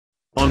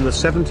On the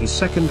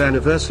 72nd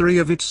anniversary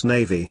of its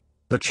navy,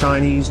 the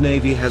Chinese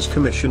Navy has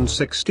commissioned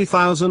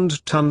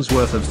 60,000 tons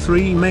worth of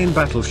 3 main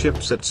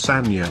battleships at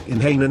Sanya in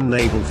Hainan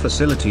naval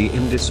facility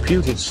in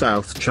disputed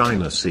South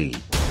China Sea.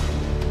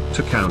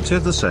 To counter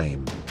the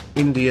same,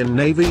 Indian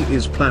Navy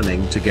is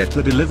planning to get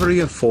the delivery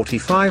of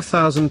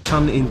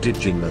 45,000-ton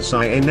indigenous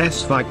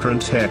INS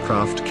Vikrant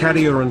aircraft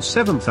carrier and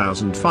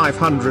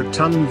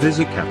 7,500-ton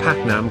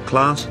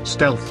Renhai-class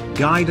stealth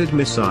guided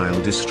missile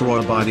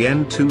destroyer by the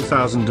end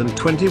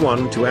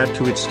 2021 to add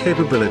to its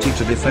capability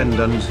to defend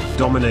and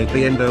dominate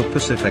the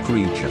Indo-Pacific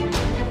region.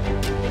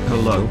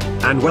 Hello,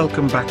 and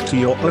welcome back to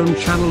your own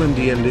channel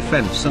Indian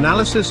Defense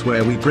Analysis,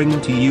 where we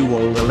bring to you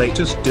all the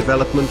latest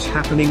developments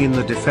happening in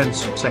the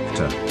defense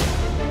sector.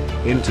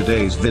 In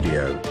today's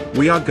video,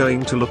 we are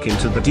going to look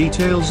into the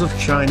details of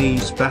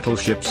Chinese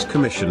battleships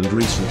commissioned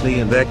recently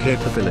and their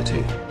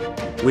capability.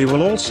 We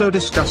will also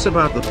discuss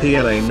about the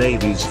PLA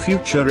Navy's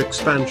future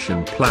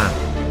expansion plan.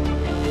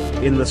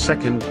 In the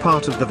second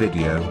part of the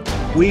video,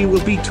 we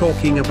will be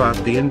talking about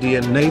the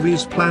Indian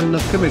Navy's plan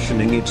of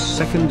commissioning its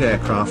second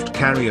aircraft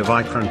carrier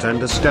Vikrant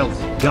and a stealth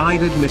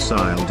guided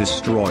missile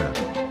destroyer.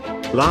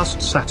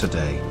 Last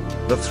Saturday,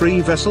 the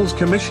 3 vessels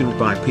commissioned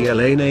by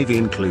PLA Navy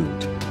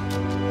include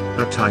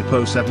a Type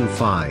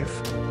 075,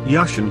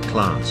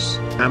 Yushen-class,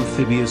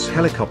 amphibious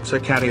helicopter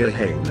carrier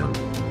Hainan.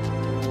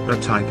 A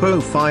Type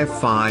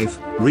 055,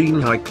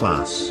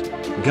 Renhai-class,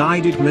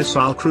 guided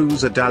missile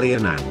cruiser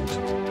Dalian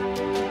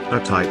and a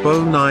Type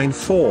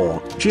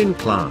 094,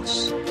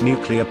 Jin-class,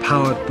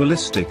 nuclear-powered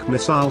ballistic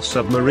missile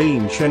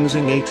submarine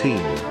Chengxing 18.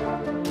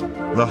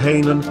 The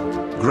Hainan,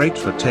 great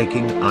for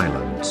taking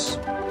islands.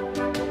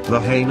 The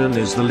Hainan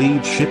is the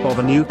lead ship of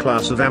a new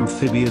class of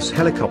amphibious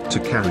helicopter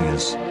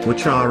carriers,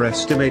 which are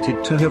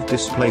estimated to have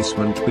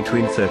displacement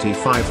between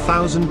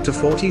 35,000 to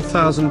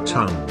 40,000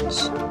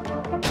 tons.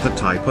 The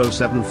Type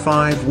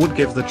 075 would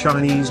give the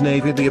Chinese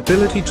Navy the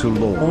ability to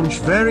launch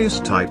various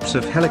types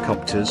of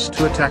helicopters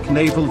to attack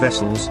naval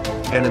vessels,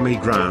 enemy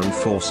ground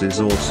forces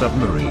or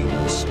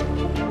submarines.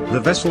 The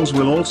vessels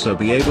will also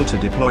be able to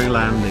deploy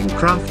landing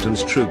craft and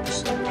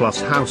troops, plus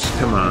house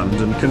command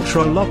and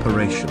control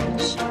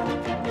operations.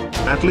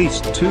 At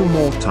least 2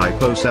 more Type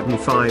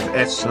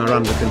 075s are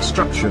under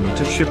construction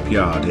at a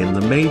shipyard in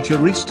the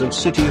major eastern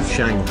city of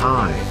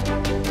Shanghai.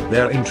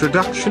 Their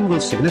introduction will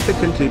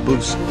significantly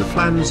boost the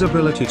plan's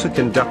ability to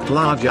conduct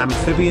large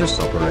amphibious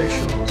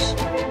operations.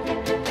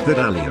 The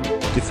Dalian,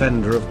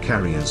 defender of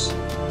carriers.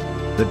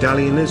 The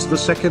Dalian is the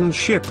second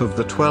ship of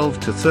the 12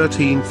 to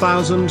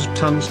 13,000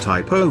 tons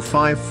Type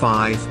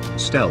 055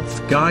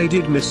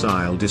 stealth-guided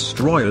missile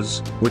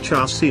destroyers, which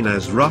are seen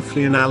as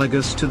roughly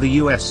analogous to the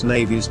US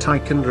Navy's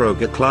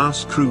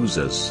Ticonderoga-class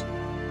cruisers.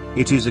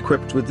 It is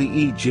equipped with the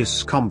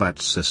Aegis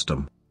combat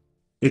system.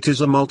 It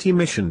is a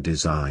multi-mission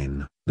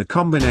design. The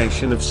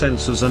combination of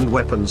sensors and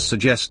weapons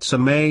suggests a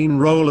main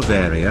role of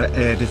area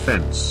air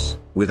defense,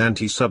 with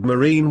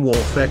anti-submarine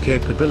warfare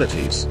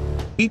capabilities.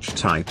 Each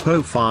Type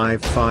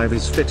 055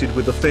 is fitted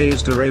with a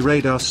phased array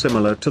radar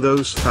similar to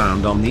those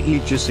found on the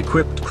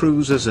Aegis-equipped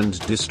cruisers and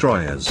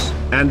destroyers,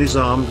 and is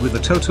armed with a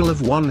total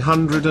of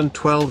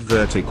 112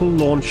 vertical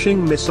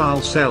launching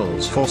missile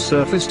cells for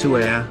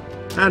surface-to-air,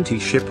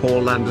 anti-ship or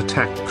land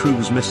attack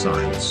cruise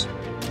missiles.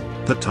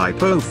 The Type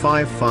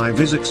 055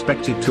 is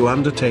expected to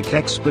undertake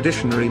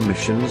expeditionary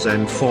missions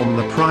and form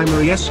the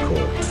primary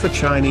escort for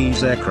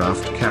Chinese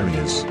aircraft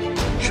carriers.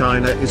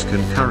 China is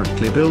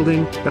concurrently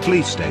building at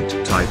least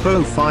 8 Type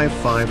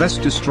 055s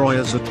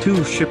destroyers at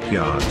 2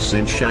 shipyards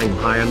in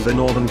Shanghai and the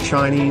northern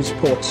Chinese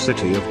port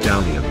city of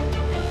Dalian.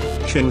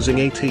 Chengxing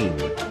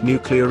 18,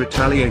 nuclear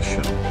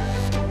retaliation.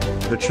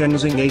 The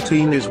Chengxing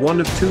 18 is one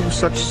of 2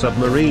 such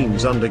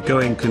submarines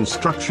undergoing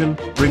construction,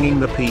 bringing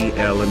the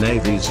PLA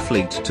Navy's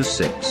fleet to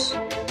 6.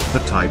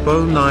 The Type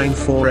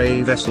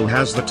 094A vessel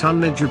has the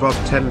tonnage above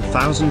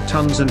 10,000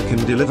 tons and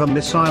can deliver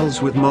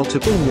missiles with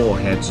multiple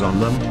warheads on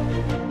them.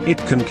 It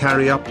can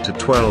carry up to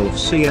 12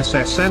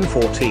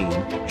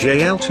 CSSN-14,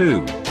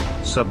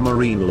 JL-2,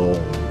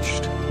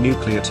 submarine-launched,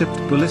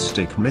 nuclear-tipped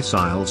ballistic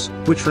missiles,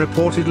 which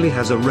reportedly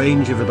has a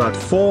range of about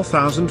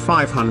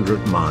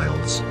 4,500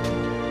 miles.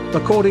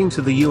 According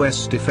to the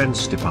US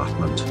Defense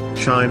Department,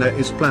 China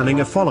is planning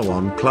a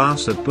follow-on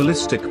class of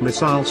ballistic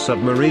missile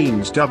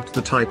submarines dubbed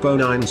the Type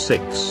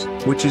 096,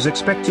 which is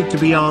expected to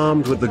be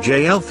armed with the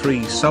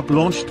JL-3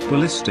 sub-launched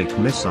ballistic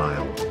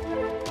missile.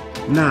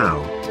 Now,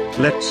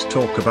 let's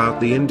talk about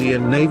the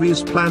Indian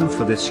Navy's plan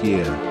for this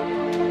year.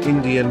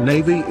 Indian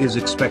Navy is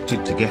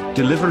expected to get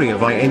delivery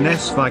of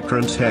INS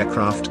Vikrant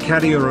aircraft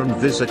carrier and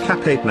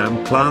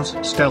Renhai-class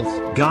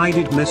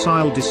stealth-guided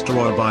missile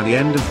destroyer by the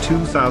end of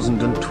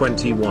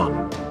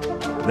 2021.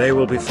 They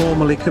will be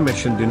formally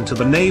commissioned into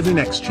the Navy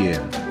next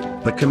year.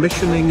 The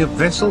commissioning of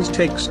vessels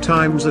takes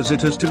time as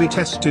it has to be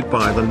tested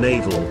by the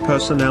naval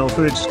personnel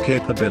for its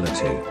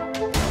capability.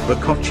 The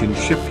Cochin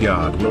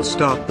shipyard will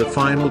start the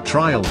final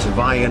trials of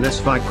INS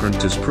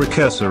Vikrant as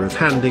precursor of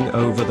handing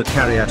over the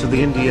carrier to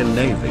the Indian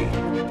Navy.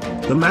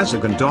 The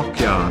Mazagan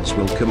dockyards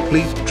will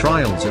complete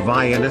trials of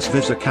INS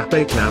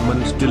Visakhapatnam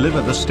and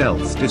deliver the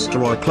stealth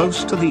destroyer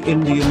close to the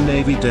Indian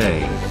Navy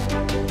Day.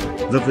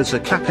 The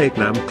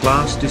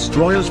Visakhapatnam-class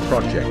destroyers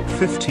Project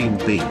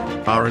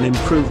 15B are an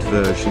improved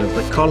version of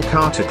the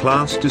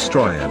Kolkata-class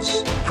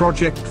destroyers,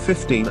 Project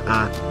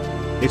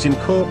 15A. It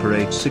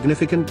incorporates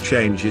significant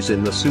changes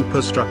in the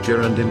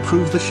superstructure and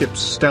improve the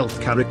ship's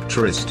stealth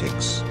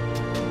characteristics.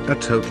 A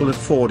total of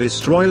 4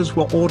 destroyers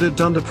were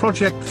ordered under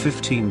Project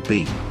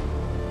 15B.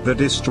 The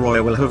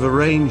destroyer will have a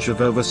range of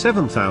over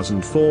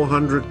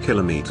 7,400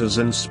 kilometers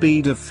and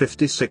speed of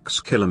 56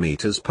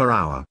 kilometers per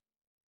hour.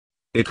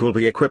 It will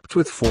be equipped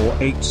with 4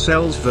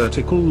 8-cells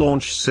vertical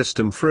launch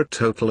system for a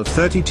total of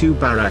 32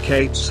 Barak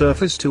 8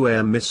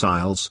 surface-to-air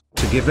missiles,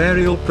 to give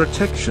aerial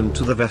protection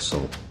to the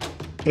vessel.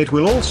 It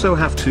will also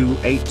have 2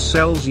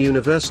 8-cells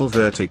universal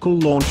vertical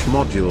launch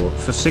module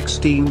for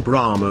 16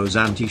 BrahMos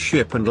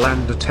anti-ship and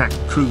land attack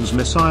cruise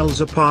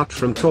missiles apart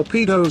from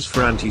torpedoes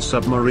for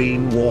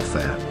anti-submarine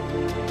warfare.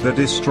 The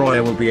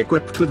destroyer will be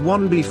equipped with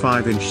 1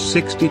 B5-inch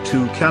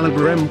 62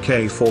 caliber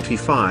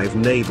Mk-45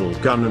 naval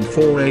gun and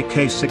 4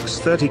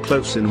 AK-630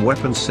 close-in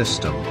weapon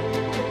system.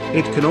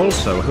 It can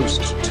also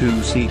host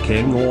 2 Sea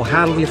King or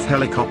Halvif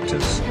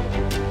helicopters.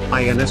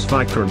 INS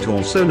Vikrant,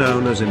 also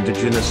known as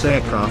Indigenous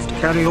Aircraft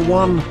Carrier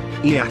 1,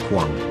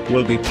 IAC-1,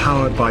 will be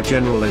powered by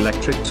General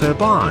Electric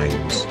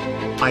turbines.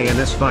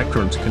 INS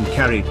Vikrant can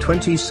carry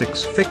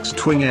 26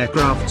 fixed-wing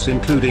aircrafts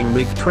including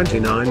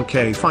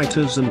MiG-29K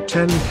fighters and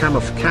 10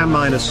 Kamov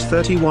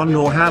Ka-31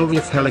 or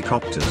Halvif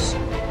helicopters.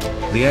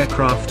 The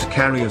aircraft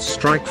carrier's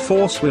strike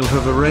force will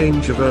have a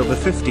range of over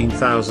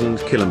 15,000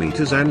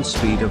 kilometers and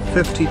speed of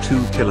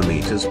 52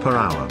 kilometers per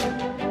hour.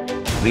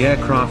 The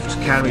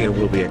aircraft carrier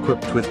will be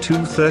equipped with 2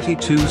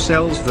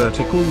 32-cells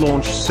vertical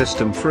launch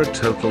system for a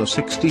total of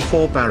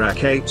 64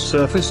 Barak 8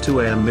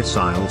 surface-to-air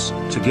missiles,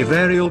 to give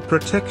aerial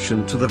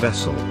protection to the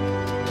vessel.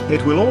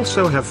 It will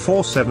also have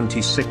 4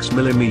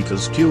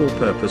 76mm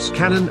dual-purpose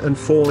cannon and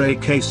 4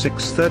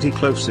 AK-630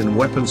 close-in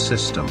weapon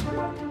system.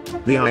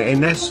 The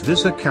INS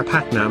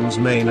Visakhapatnam's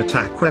main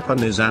attack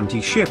weapon is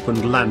anti-ship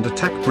and land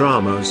attack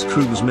BrahMos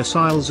cruise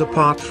missiles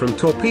apart from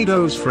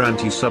torpedoes for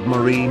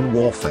anti-submarine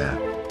warfare.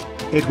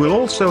 It will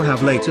also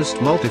have latest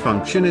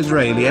multifunction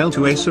Israeli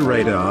L2ASA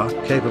radar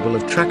capable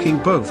of tracking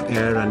both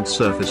air and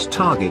surface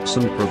targets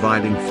and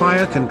providing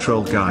fire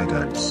control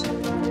guidance.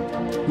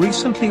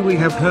 Recently we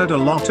have heard a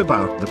lot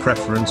about the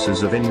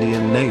preferences of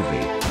Indian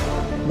Navy.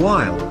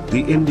 While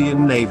the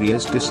Indian Navy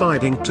is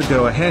deciding to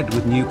go ahead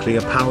with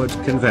nuclear-powered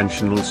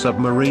conventional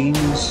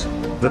submarines,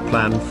 the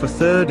plan for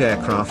 3rd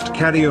aircraft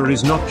carrier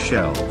is not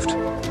shelved.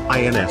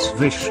 INS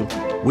Vishal,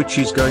 which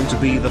is going to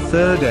be the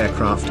 3rd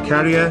aircraft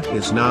carrier,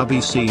 is now be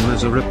seen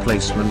as a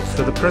replacement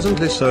for the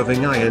presently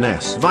serving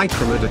INS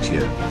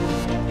Vikramaditya.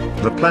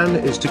 The plan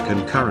is to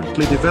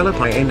concurrently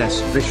develop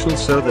INS Vishal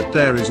so that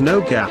there is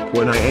no gap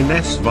when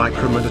INS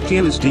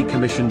Vikramaditya is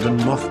decommissioned and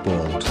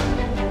mothballed.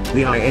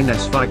 The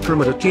INS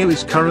Vikramaditya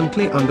is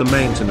currently under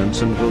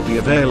maintenance and will be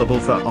available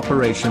for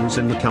operations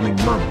in the coming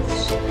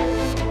months.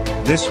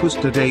 This was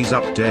today's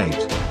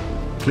update.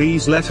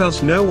 Please let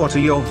us know what are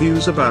your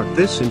views about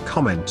this in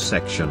comment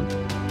section.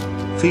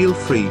 Feel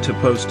free to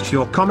post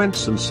your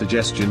comments and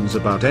suggestions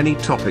about any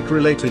topic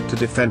related to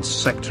defense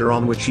sector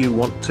on which you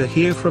want to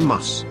hear from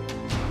us.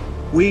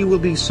 We will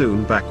be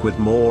soon back with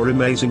more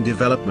amazing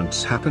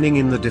developments happening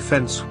in the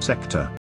defense sector.